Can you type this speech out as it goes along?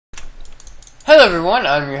Hello everyone,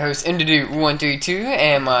 I'm your host Enderdude&Porkchop,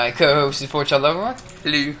 and my co-host is Porkchop.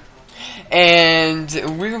 Hello. And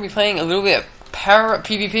we're going to be playing a little bit of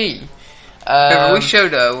PowerUPPVP.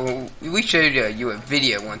 We showed you a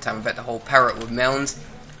video one time about the whole power up with melons.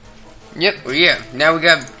 Yep. Well, yeah. Now we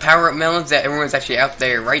got power up melons that everyone's actually out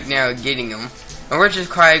there right now getting them, and we're just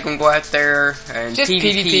probably gonna go out there and just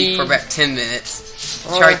PvP for about 10 minutes.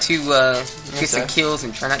 Try to get some kills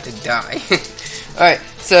and try not to die. Alright,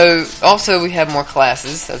 so also we have more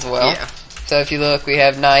classes as well. Yeah. So if you look, we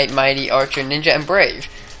have Knight, Mighty, Archer, Ninja, and Brave.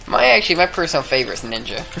 My personal favorite is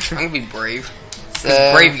Ninja. I'm gonna be Brave. So,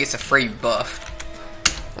 because Brave gets a free buff.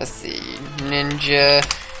 Let's see, Ninja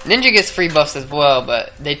gets free buffs as well,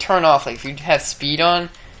 but they turn off. Like if you have speed on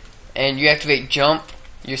and you activate jump,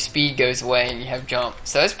 your speed goes away and you have jump.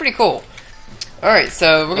 So it's pretty cool. Alright,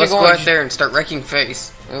 so we're Let's go out there and start wrecking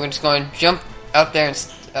face. We're just going to jump out there and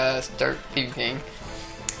start PvPing.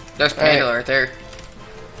 That's Panda right there.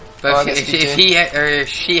 But if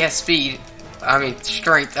she has speed, I mean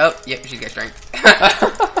strength. Oh, yep, she's got strength.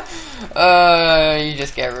 You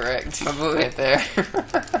just got wrecked right there.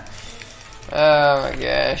 Oh my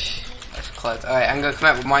gosh. That's close. Alright, I'm gonna come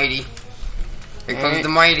out with Mighty. Here comes the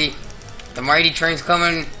Mighty. The Mighty train's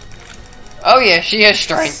coming. Oh yeah, she has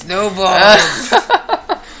strength. Snowball.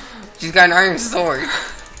 She's got an iron sword.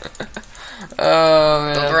 Oh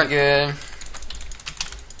man, that's good.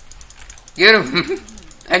 Get him.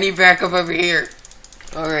 I need backup over here.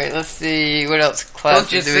 Alright, let's see what else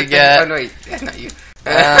classes do we got. Oh no, wait, that's not you.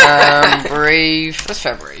 Brave. Let's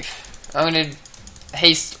try Brave. I'm gonna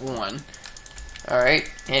haste 1. Alright,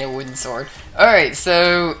 and a wooden sword. Alright,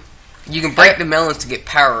 so you can break the melons to get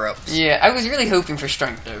power ups. Yeah, I was really hoping for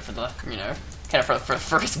strength though for the kind of for the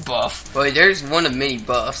first buff. Well, there's one of many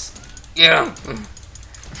buffs. Get him.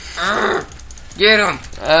 Get him.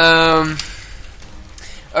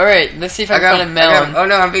 Alright, let's see if I can find a melon. Oh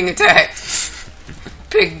no, I'm being attacked.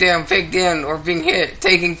 Pig down, or being hit,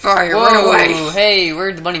 taking fire, Whoa, run away. Hey,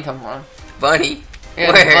 where'd the bunny come from? Bunny?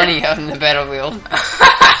 Yeah, Where? the bunny out in the battlefield.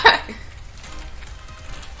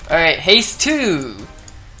 Alright, haste 2.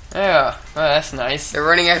 Yeah, oh, that's nice. They're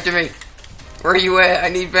running after me. Where are you at? I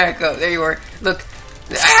need backup. There you are. Look.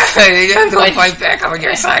 They don't fight back on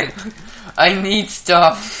your side. I need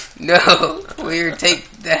stuff. No. Weird, take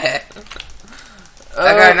that.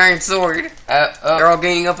 I got an iron sword. They're all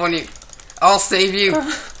gaining up on you. I'll save you.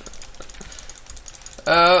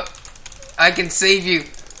 I can save you.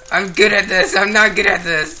 I'm good at this. I'm not good at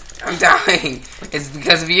this. I'm dying. It's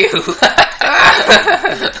because of you.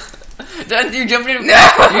 You jumped in.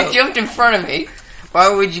 No. You jumped in front of me. Why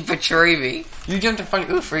would you betray me? You jumped in front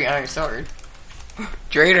of me. Ooh, free iron sword.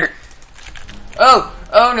 Traitor. Oh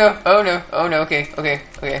no. Okay.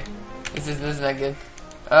 This is not good.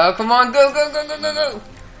 Oh, come on, go.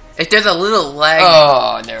 If there's a little lag...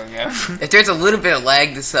 Oh, there we go. If there's a little bit of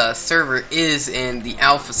lag, this server is in the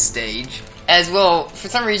alpha stage. As well, for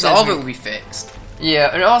some reason... So all of it will be fixed.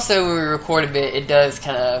 Yeah, and also when we record a bit, it does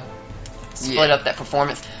kind of split up that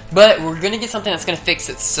performance. But we're going to get something that's going to fix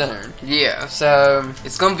it soon. Yeah. So...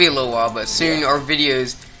 It's going to be a little while, but soon our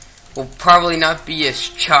videos will probably not be as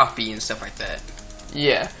choppy and stuff like that.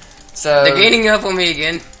 Yeah. So... They're gaining up on me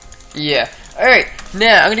again. Yeah. Alright,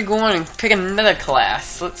 now I'm gonna go on and pick another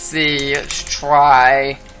class. Let's see, let's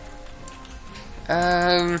try...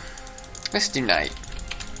 let's do Knight.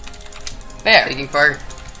 There. Taking fire.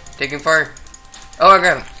 Oh, I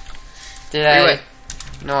got him. Did I? Anyway,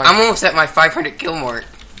 No, I'm almost at my 500 kill mark.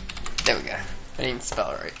 There we go. I didn't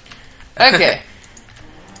spell it right. Okay.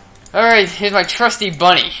 Alright, here's my trusty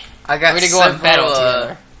bunny. I got We're gonna go on battle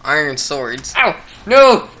together. Iron swords. Ow!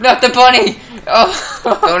 No! Not the bunny! Oh!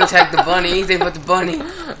 Don't attack the bunny, anything but the bunny.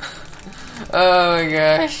 Oh my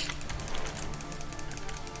gosh.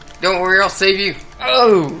 Don't worry, I'll save you.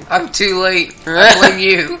 Oh! I'm too late. I blame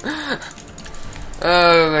you.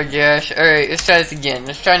 Oh my gosh. Alright, let's try this again.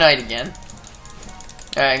 Let's try Knight again.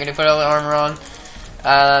 Alright, I'm gonna put all the armor on.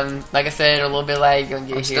 Like I said, a little bit lag.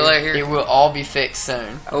 I'm still out here. It will all be fixed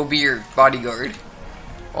soon. I will be your bodyguard.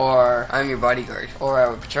 Or I'm your bodyguard. Or I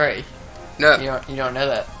would betray. No. You don't know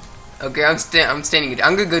that. Okay, I'm standing.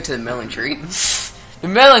 I'm gonna go to the melon tree. The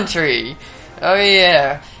melon tree. Oh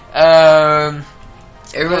yeah.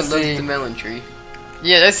 Everyone loves the melon tree.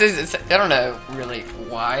 Yeah, this is. I don't know really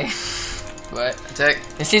why, but Attack.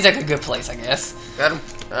 It seems like a good place, I guess. Got him.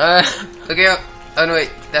 Look out! Oh no, wait,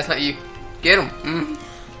 that's not you. Get him.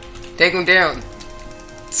 Take him down.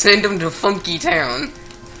 Send him to Funky Town.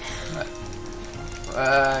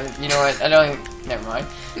 You know what? I don't. Never mind.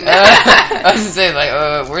 I was gonna say, like,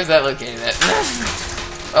 where's that located at?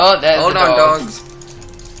 Oh, that's Hold on, dogs.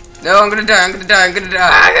 No, I'm gonna die. I'm gonna die. I'm gonna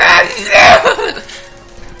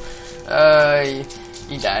die.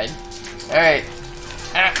 You died. Alright.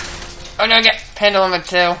 Oh no, I got Pendle on my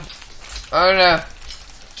tail. Oh no.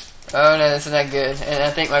 Oh no, this is not good. And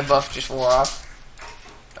I think my buff just wore off.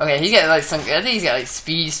 Okay, he got like some. I think he's got like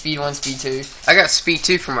speed 1, speed 2. I got speed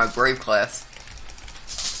 2 for my brave class.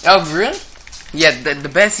 Oh really? Yeah, the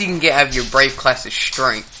best you can get out of your brave class is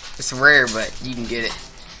strength. It's rare, but you can get it.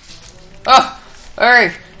 Oh,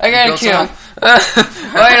 alright. I got a kill.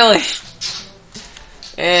 Finally.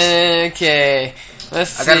 Okay.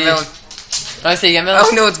 Let's see. I got a melon. I see you got a melon.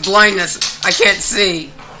 Oh no, it's blindness. I can't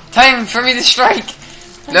see. Time for me to strike.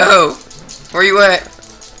 No. Where you at?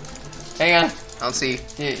 Hang on. I don't see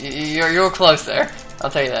you. You're close there. I'll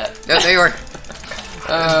tell you that. No, there you are.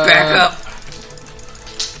 Back up.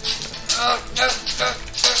 Oh, no.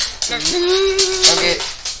 Okay.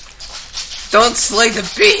 Don't slay the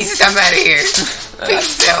beast. I'm out of here.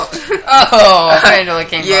 Peace out. Oh, finally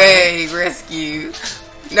came by. Yay, rescue.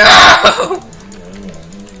 No.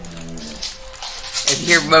 If you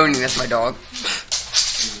hear moaning, that's my dog.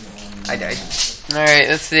 I died. Alright,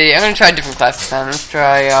 let's see. I'm gonna try a different class this time. Let's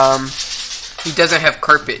try, He doesn't have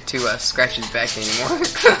carpet to scratch his back anymore.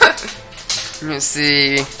 let's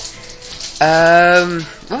see.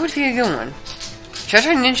 What would be a good one? Should I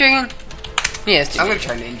try Ninja again? Yeah, let's do I'm gonna Ninja.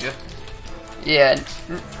 try Ninja. Yeah,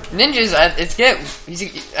 Ninja's,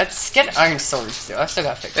 let's get Iron Sword still. I still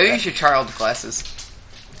gotta fix Maybe that. you should try all the classes.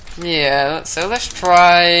 Yeah, so let's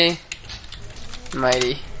try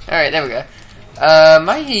Mighty. Alright, there we go.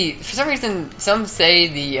 Mighty, for some reason, some say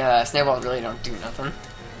the snowballs really don't do nothing.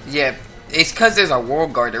 Yeah, it's because there's a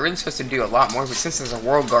world guard. They're really supposed to do a lot more, but since there's a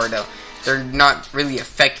world guard, though, they're not really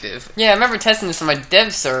effective. Yeah, I remember testing this on my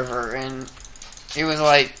dev server, and it was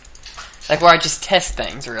like where I just test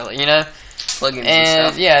things, really, you know? Plugins and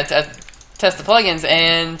stuff. Yeah, I test the plugins,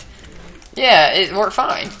 and yeah, it worked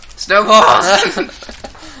fine. Snowballs!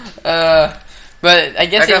 But I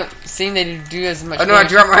guess Back it seemed they didn't do as much. Oh no, I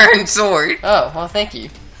dropped my iron sword. Oh, well, thank you.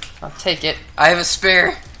 I'll take it. I have a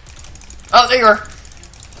spare. Oh, there you are.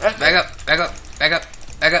 Back up, back up, back up,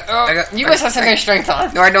 back up, Oh, back up. you must have some kind of strength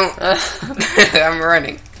on. No, I don't. I'm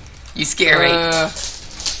running. You scare me.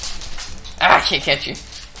 I can't catch you.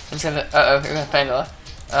 I'm just gonna. Uh-oh, we're gonna Pandora.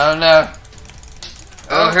 Oh no.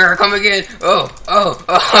 Oh, here I come again. Oh.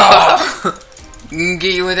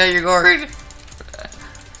 Get you without your guard.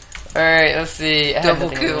 Alright, let's see. I have Double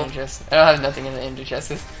nothing kill. in the chest. I don't have nothing in the ender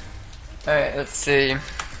chests. Alright, let's see.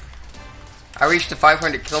 I reached the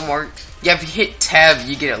 500 kill mark. Yeah, if you hit tab,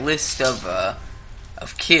 you get a list of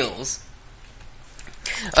kills.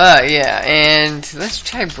 Yeah, and let's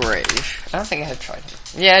try Brave. I don't think I have tried it.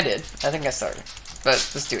 Yeah, I did. I think I started. But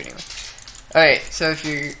let's do it anyway. Alright, so if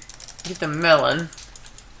you get the melon.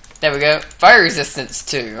 There we go. Fire resistance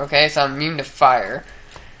too. Okay, so I'm immune to fire.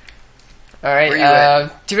 Alright, Where you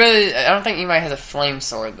at? I don't think anybody has a flame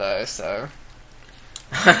sword though, so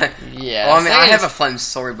yeah. Well, I mean, so I have a flame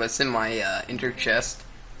sword, but it's in my ender chest.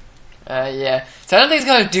 Yeah. So I don't think it's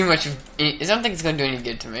gonna do much. I don't think it's gonna do any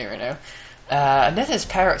good to me right now. I know there's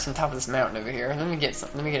power ups on top of this mountain over here. Let me get some.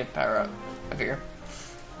 Let me get a power up over here.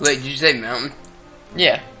 Wait, did you say mountain?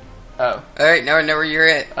 Yeah. Oh. Alright, now I know where you're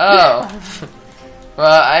at. Oh.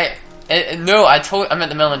 Well, no, I'm at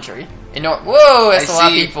the melon tree. You know, whoa, that's a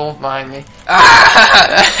lot of people behind me.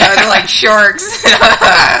 They're like sharks.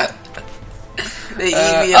 They eat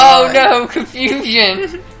me oh alive. no,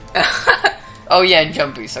 confusion. Oh yeah,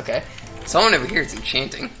 jump boost, okay. Someone over here is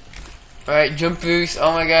enchanting. Alright, jump boost.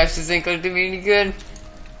 Oh my gosh, this ain't gonna do me any good.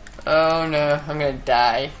 Oh no, I'm gonna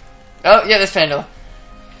die. Oh yeah, there's Pandora.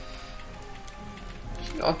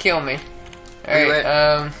 Don't kill me. Alright,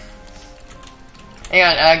 hang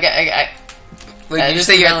on, I Wait, did you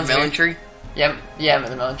say you're at the melon tree? Yeah, I'm at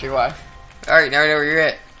the melon tree, why? Alright, now I know where you're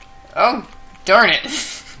at. Oh, darn it.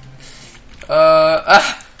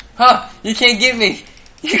 You can't get me.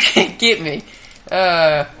 You can't get me.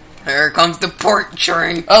 Here comes the pork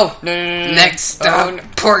train. Oh, no. Next stop, oh, no.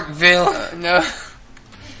 Porkville. No.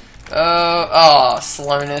 Oh,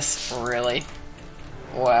 slowness, really?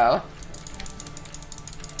 Wow.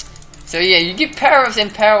 So yeah, you get power-ups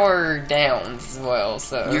and power downs as well,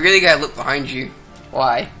 so... You really gotta look behind you.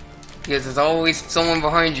 Why? Because there's always someone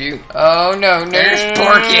behind you. Oh, no. There's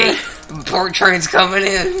Porky! The pork train's coming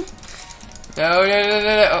in. No.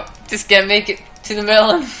 Oh, just gotta make it to the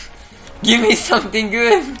melon. Give me something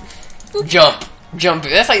good. Jump.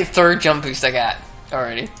 That's like the third jump boost I got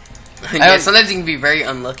already. Yeah, sometimes you can be very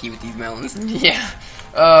unlucky with these melons. Yeah.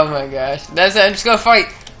 Oh my gosh. I'm just gonna fight.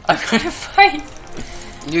 I'm gonna fight.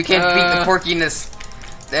 You can't beat the porkiness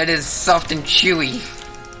that is soft and chewy.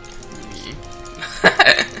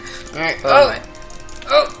 Alright. Oh.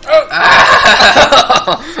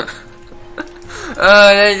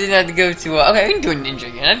 That didn't have to go too well. Okay, I can do a ninja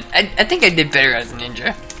again. I think I did better as a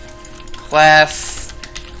ninja. Class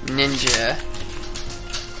ninja.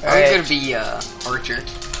 I'm gonna be archer.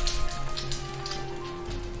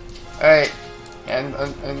 Alright. Yeah,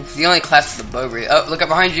 It's the only class with the bow really. Oh, look up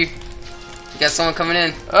behind you. You got someone coming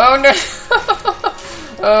in. Oh no!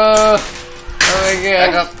 Oh my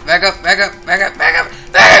god. Back up.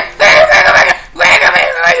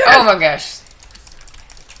 Oh my gosh.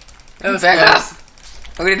 That was Back close. up.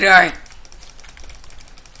 I'm gonna die.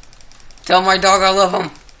 Tell my dog I love him.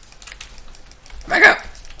 Back up.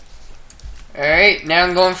 Alright, now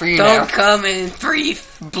I'm going for you Don't now. come in 3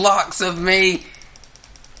 blocks of me.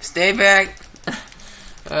 Stay back.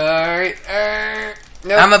 Alright,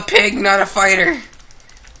 nope. I'm a pig, not a fighter.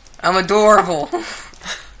 I'm adorable.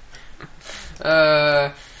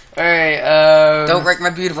 Alright, Don't wreck my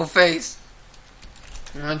beautiful face.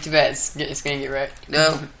 not too bad. It's gonna get wrecked.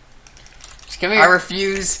 No. Just come here. I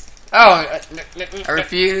refuse. Oh, I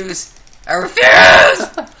refuse. I refuse.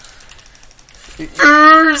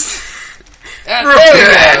 there we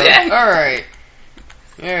go. Alright.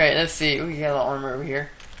 Alright, let's see. Ooh, you got a little armor over here.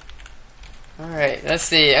 Alright, let's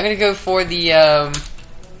see. I'm gonna go for the,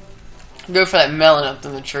 go for that melon up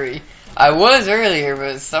in the tree. I was earlier,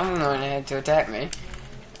 but someone had to attack me.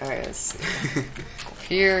 Alright, let's see.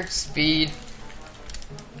 Here, speed.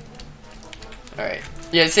 Alright.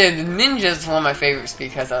 Yeah, so the ninja is one of my favorites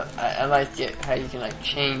because I like it, how you can, like,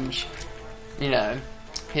 change, you know,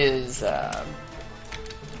 his,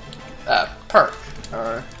 perk,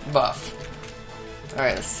 or buff.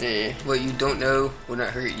 Alright, let's see. What you don't know will not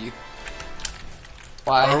hurt you.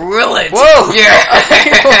 Why? Or will it? Whoa! Yeah!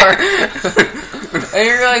 I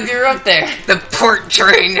didn't realize you were up there. The pork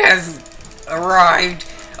train has arrived.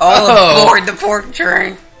 All aboard the pork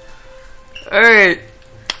train. Alright.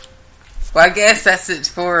 Well, I guess that's it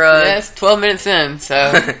for, Yeah, it's 12 minutes in,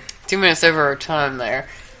 so 2 minutes over our time there.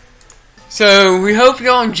 So, we hope you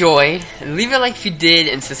all enjoyed. Leave a like if you did,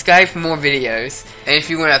 and subscribe for more videos. And if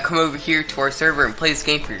you want to come over here to our server and play this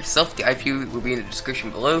game for yourself, the IP will be in the description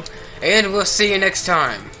below. And we'll see you next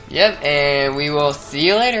time. Yep, and we will see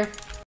you later.